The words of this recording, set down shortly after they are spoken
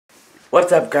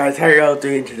What's up, guys? How are y'all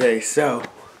doing today? So,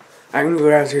 I'm gonna go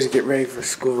downstairs and get ready for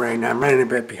school right now. I'm running a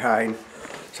bit behind,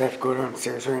 so I have to go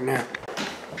downstairs right now.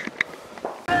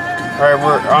 Alright,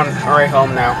 we're on our way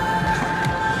home now.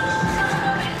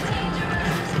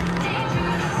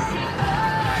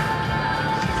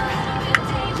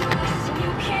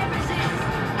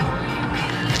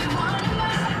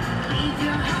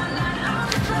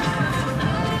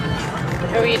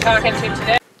 Who are you talking to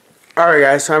today? Alright,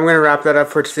 guys, so I'm gonna wrap that up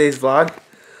for today's vlog.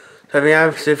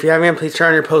 So if you haven't yet, please turn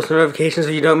on your post notifications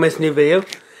so you don't miss a new video.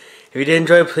 If you did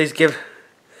enjoy, please give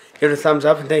it a thumbs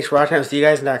up, and thanks for watching. I'll see you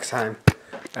guys next time.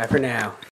 Bye for now.